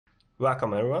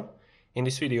Welcome everyone. In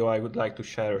this video I would like to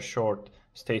share a short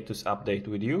status update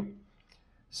with you.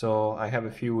 So I have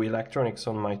a few electronics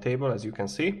on my table, as you can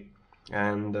see,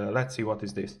 and let's see what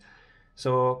is this.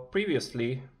 So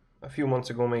previously, a few months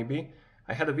ago maybe,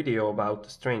 I had a video about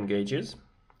strain gauges,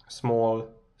 small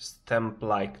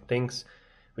stamp-like things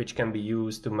which can be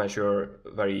used to measure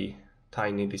very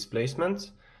tiny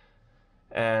displacements.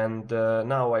 And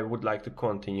now I would like to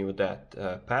continue that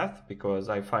path, because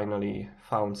I finally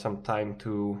found some time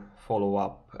to follow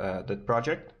up that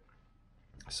project.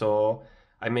 So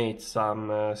I made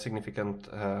some significant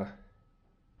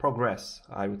progress,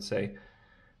 I would say,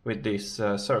 with this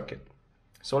circuit.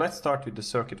 So let's start with the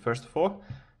circuit first of all.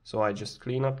 So I just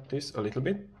clean up this a little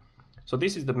bit. So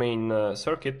this is the main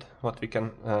circuit, what we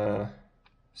can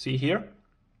see here.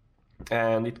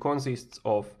 And it consists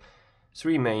of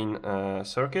three main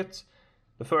circuits.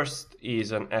 The first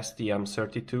is an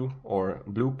STM32 or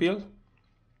blue pill.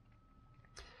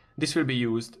 This will be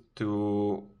used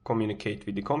to communicate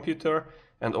with the computer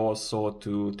and also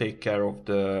to take care of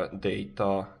the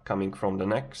data coming from the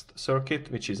next circuit,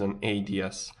 which is an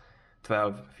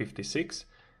ADS1256.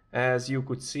 As you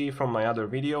could see from my other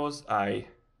videos, I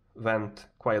went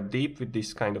quite deep with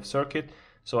this kind of circuit,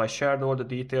 so I shared all the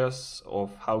details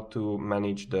of how to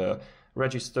manage the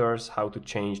registers, how to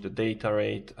change the data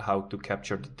rate, how to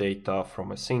capture the data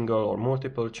from a single or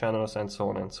multiple channels, and so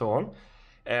on and so on.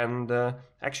 And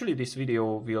actually this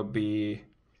video will be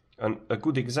a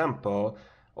good example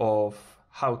of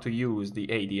how to use the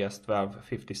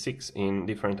ADS1256 in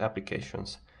different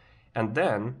applications. And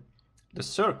then the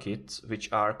circuits which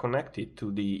are connected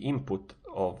to the input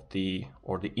of the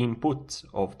inputs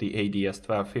of the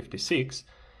ADS1256,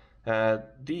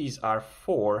 these are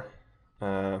four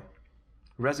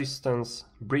resistance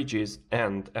bridges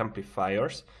and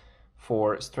amplifiers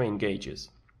for strain gauges.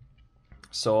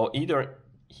 So either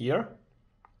here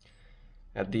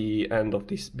at the end of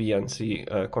this BNC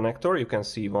connector you can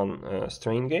see one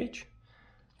strain gauge,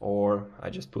 or I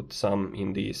just put some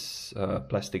in this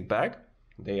plastic bag.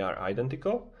 They are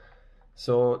identical.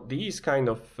 So these kind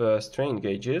of strain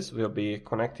gauges will be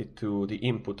connected to the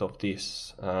input of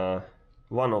this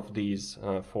one of these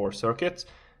four circuits.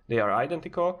 They are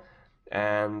identical.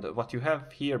 And what you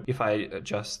have here, if I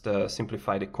just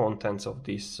simplify the contents of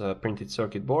this printed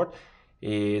circuit board,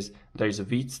 is there is a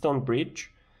Wheatstone bridge,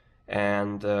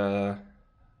 and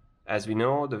as we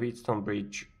know, the Wheatstone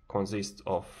bridge consists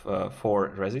of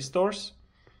four resistors,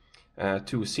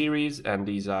 two series, and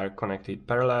these are connected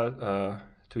parallel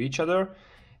to each other,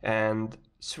 and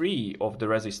three of the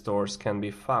resistors can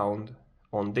be found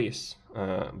on this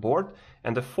board,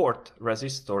 and the fourth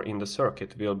resistor in the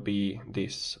circuit will be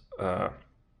this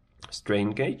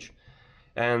strain gauge.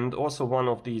 And also one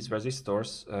of these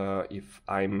resistors, if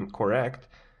I'm correct,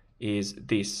 is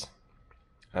this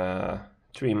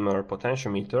trimmer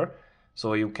potentiometer,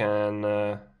 so you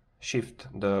can shift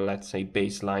the, let's say,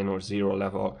 baseline or zero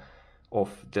level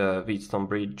of the Wheatstone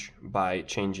bridge by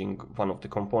changing one of the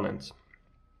components.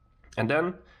 And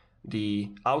then the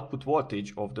output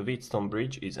voltage of the Wheatstone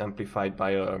bridge is amplified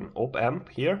by an op-amp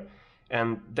here,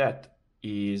 and that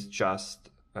is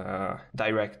just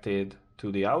directed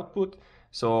to the output.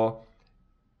 So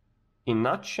in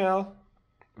nutshell,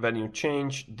 when you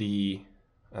change the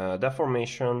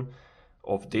deformation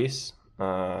of this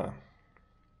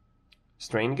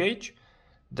strain gauge,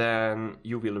 then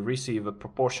you will receive a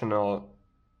proportional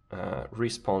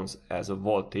response as a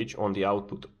voltage on the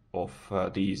output of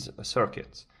these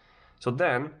circuits. So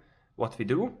then what we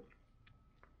do,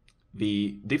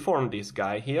 we deform this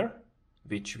guy here,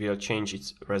 which will change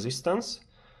its resistance.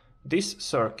 This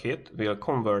circuit will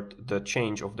convert the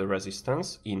change of the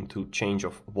resistance into change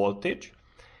of voltage,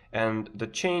 and the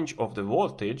change of the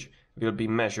voltage will be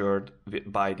measured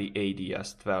by the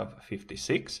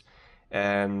ADS1256,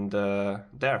 and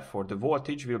therefore the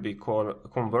voltage will be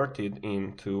converted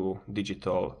into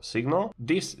digital signal.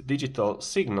 This digital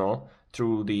signal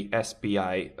through the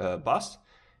SPI bus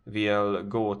will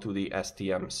go to the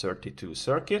STM32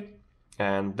 circuit,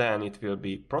 and then it will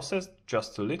be processed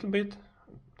just a little bit,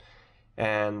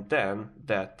 and then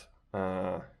that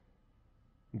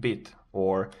bit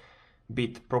or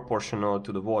bit proportional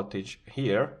to the voltage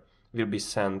here will be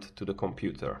sent to the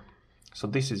computer. So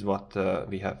this is what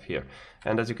we have here,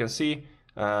 and as you can see,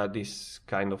 this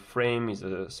kind of frame is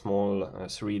a small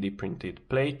 3D printed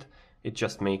plate. It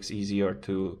just makes easier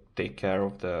to take care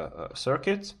of the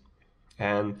circuits,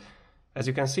 and as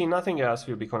you can see, nothing else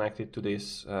will be connected to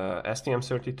this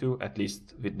STM32, at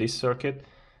least with this circuit,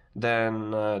 than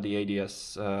the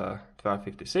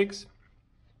ADS1256.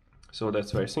 So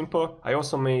that's very simple. I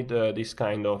also made this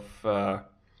kind of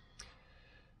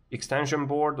extension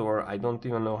board, or I don't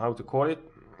even know how to call it,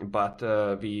 but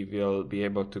we will be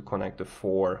able to connect the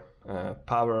 4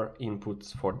 power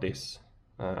inputs for this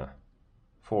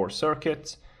 4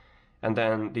 circuits, and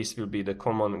then this will be the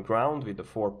common ground with the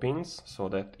 4 pins, so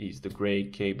that is the gray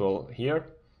cable here,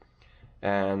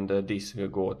 and this will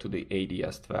go to the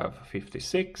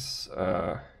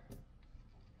ADS1256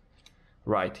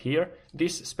 right here.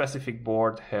 This specific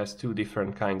board has 2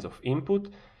 different kinds of input.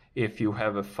 If you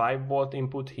have a 5-volt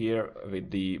input here with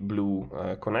the blue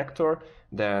connector,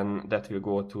 then that will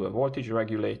go to a voltage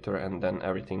regulator, and then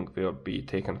everything will be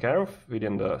taken care of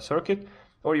within the circuit.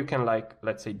 Or you can, like,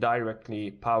 let's say,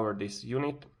 directly power this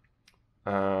unit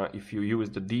if you use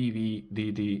the DV,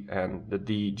 DD and the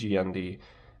DG and the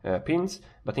pins,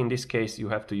 but in this case you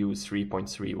have to use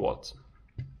 3.3 volts.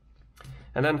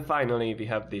 And then finally we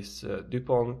have this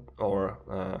DuPont or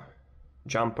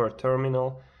jumper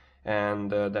terminal, and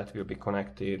that will be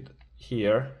connected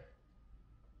here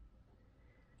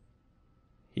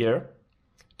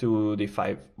to the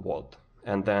 5-volt,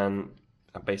 and then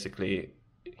basically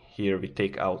here we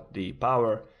take out the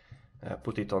power,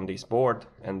 put it on this board,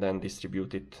 and then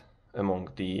distribute it among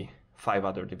the 5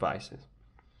 other devices.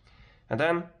 And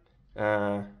then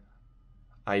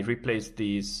I replaced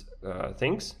these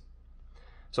things.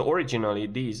 So originally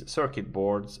these circuit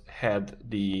boards had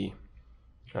the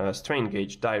strain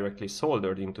gauge directly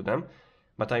soldered into them,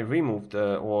 but I removed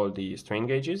all the strain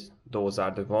gauges. Those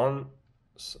are the ones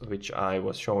which I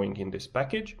was showing in this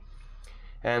package.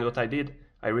 And what I did,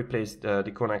 I replaced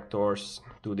the connectors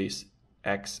to this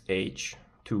XH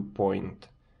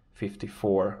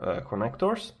 2.54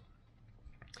 connectors.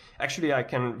 Actually, I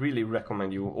can really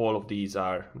recommend you, all of these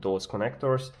are those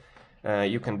connectors.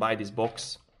 You can buy this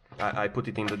box. I put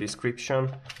it in the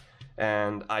description,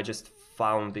 and I just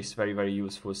found this very, very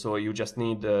useful. So you just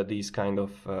need these kind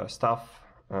of stuff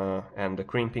and the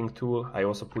crimping tool. I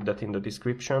also put that in the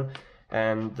description,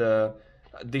 and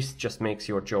this just makes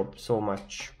your job so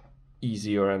much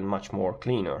easier and much more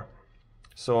cleaner.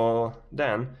 So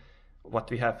then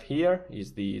what we have here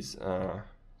is these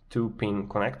 2-pin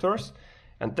connectors,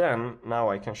 and then now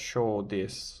I can show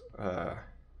this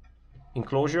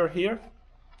enclosure here.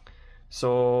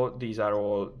 So these are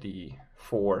all the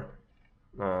 4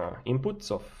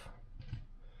 inputs of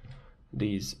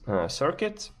these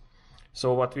circuits.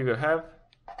 So what we will have,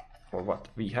 or what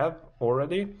we have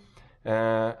already,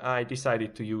 I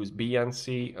decided to use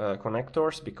BNC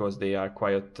connectors because they are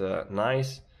quite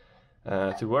nice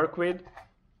to work with.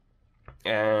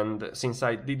 And since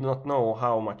I did not know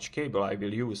how much cable I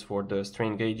will use for the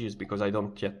strain gauges, because I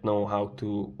don't yet know how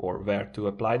to or where to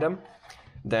apply them,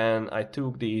 then I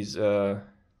took these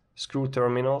screw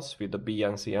terminals with the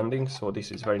BNC ending. So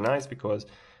this is very nice because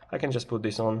I can just put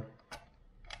this on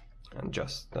and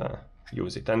just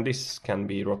use it, and this can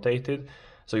be rotated,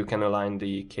 so you can align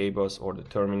the cables or the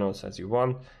terminals as you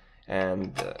want.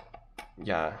 And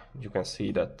yeah, you can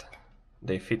see that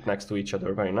they fit next to each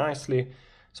other very nicely.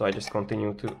 So I just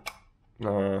continue to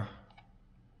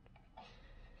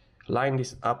line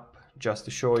this up just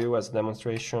to show you as a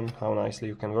demonstration how nicely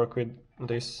you can work with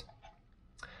this.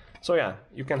 So yeah,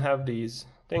 you can have these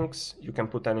things, you can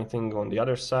put anything on the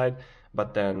other side,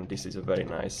 but then this is a very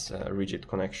nice rigid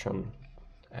connection,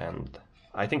 and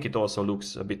I think it also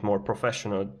looks a bit more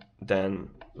professional than,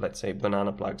 let's say,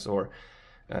 banana plugs or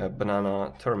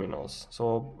banana terminals.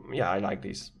 So yeah, I like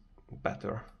these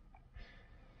better.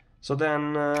 So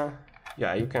then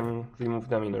yeah, you can remove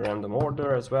them in a random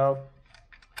order as well.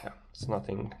 Yeah, it's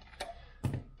nothing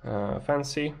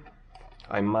fancy.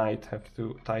 I might have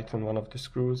to tighten one of the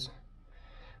screws,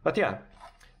 but yeah.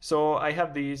 So I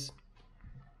have these,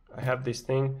 I have this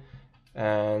thing,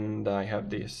 and I have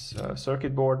this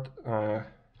circuit board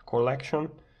collection.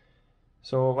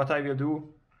 So what I will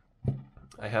do,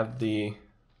 I have the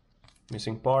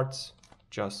missing parts,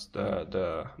 just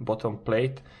the bottom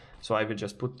plate. So I will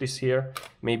just put this here,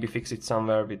 maybe fix it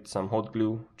somewhere with some hot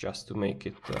glue just to make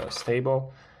it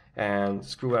stable, and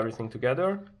screw everything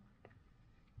together.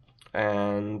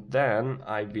 And then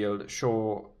I will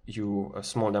show you a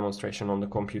small demonstration on the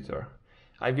computer.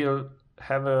 I will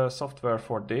have a software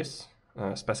for this,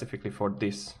 specifically for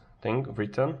this thing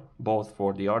written, both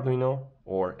for the Arduino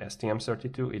or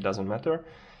STM32, it doesn't matter,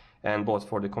 and both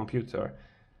for the computer.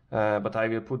 But I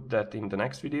will put that in the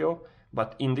next video.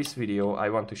 But in this video, I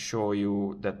want to show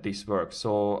you that this works.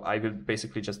 So I will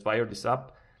basically just wire this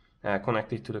up,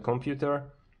 connect it to the computer,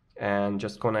 and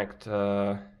just connect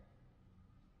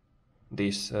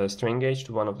this strain gauge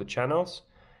to one of the channels.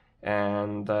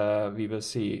 And we will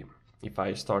see if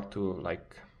I start to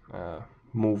like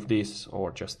move this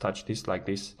or just touch this like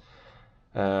this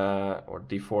or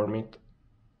deform it.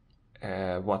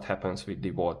 what happens with the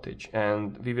voltage,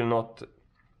 and we will not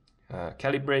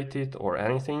calibrate it or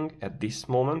anything at this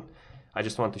moment. I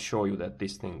just want to show you that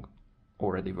this thing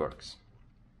already works.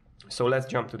 So let's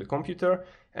jump to the computer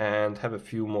and have a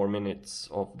few more minutes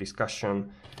of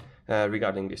discussion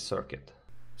regarding this circuit.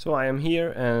 So I am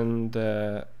here, and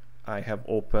I have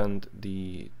opened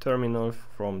the terminal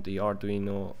from the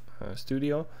Arduino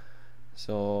Studio.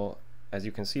 So as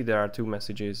you can see, there are two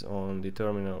messages on the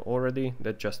terminal already.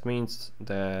 That just means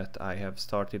that I have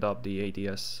started up the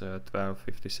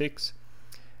ADS1256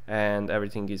 and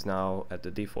everything is now at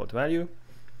the default value.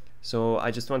 So I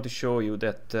just want to show you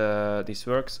that this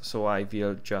works. So I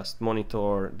will just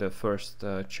monitor the first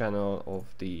channel of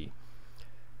the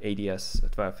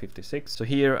ADS1256. So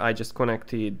here I just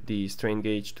connected the strain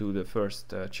gauge to the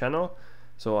first channel.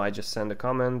 So I just send a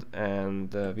command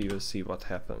and we will see what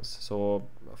happens. So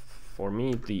for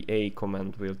me, the A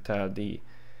command will tell the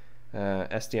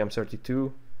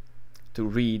STM32 to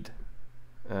read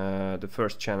the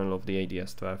first channel of the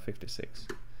ADS1256.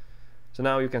 So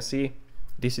now you can see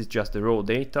this is just the raw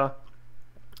data,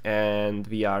 and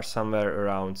we are somewhere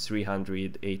around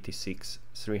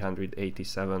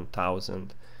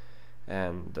 387,000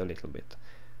 and a little bit.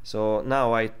 So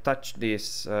now I touch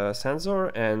this sensor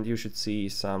and you should see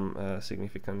some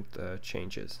significant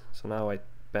changes. So now I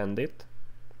bend it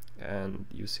and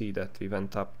you see that we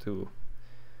went up to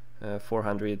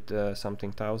 400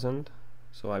 something thousand.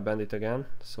 So I bend it again,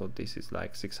 so this is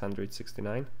like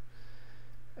 669,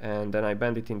 and then I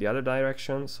bend it in the other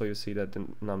direction, so you see that the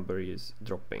number is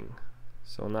dropping.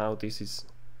 So now this is,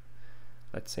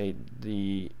 let's say,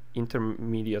 the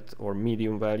intermediate or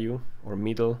medium value or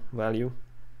middle value.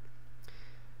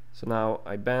 So now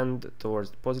I bend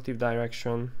towards the positive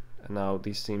direction, and now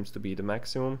this seems to be the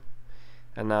maximum,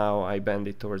 and now I bend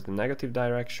it towards the negative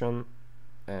direction,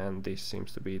 and this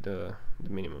seems to be the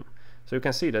minimum. So you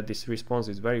can see that this responds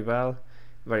very well,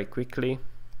 very quickly,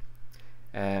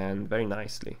 and very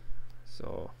nicely.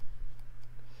 So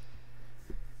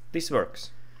this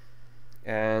works,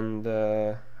 and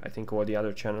I think all the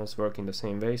other channels work in the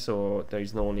same way, so there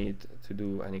is no need to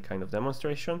do any kind of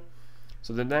demonstration.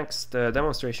 So the next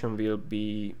demonstration will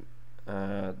be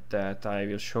that I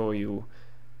will show you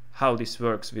how this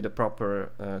works with the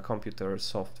proper computer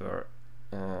software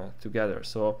together.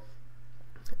 So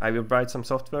I will write some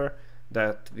software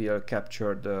that will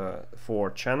capture the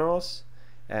 4 channels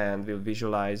and will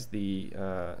visualize the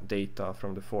data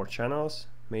from the 4 channels.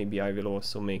 Maybe I will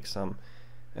also make some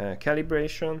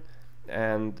calibration,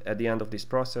 and at the end of this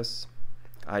process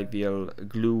I will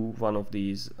glue one of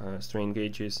these strain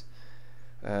gauges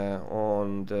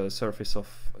on the surface of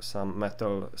some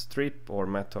metal strip or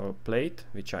metal plate,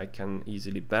 which I can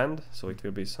easily bend, so it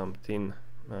will be some thin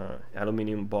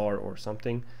aluminum bar or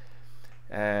something,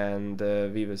 and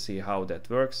we will see how that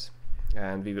works,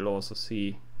 and we will also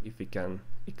see if we can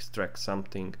extract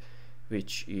something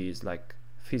which is like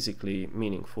physically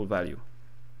meaningful value.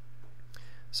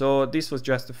 So this was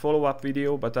just a follow-up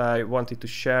video, but I wanted to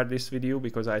share this video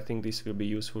because I think this will be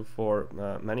useful for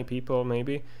many people,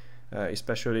 maybe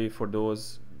especially for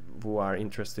those who are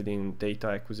interested in data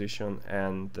acquisition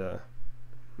and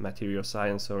material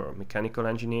science or mechanical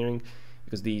engineering,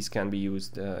 because these can be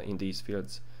used in these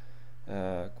fields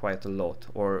quite a lot,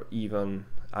 or even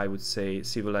I would say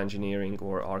civil engineering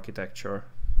or architecture.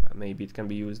 Maybe it can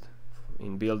be used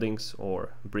in buildings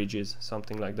or bridges,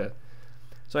 something like that.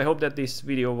 So I hope that this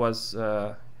video was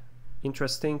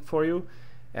interesting for you,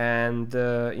 and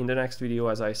in the next video,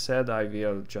 as I said, I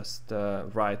will just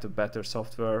write a better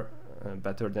software,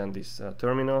 better than this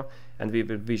terminal, and we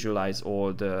will visualize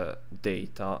all the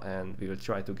data and we will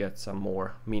try to get some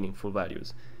more meaningful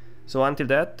values. So until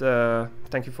that,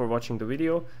 thank you for watching the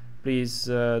video. Please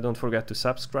don't forget to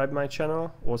subscribe my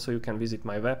channel. Also, you can visit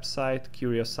my website,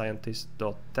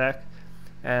 curiousscientist.tech,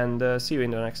 and see you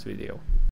in the next video.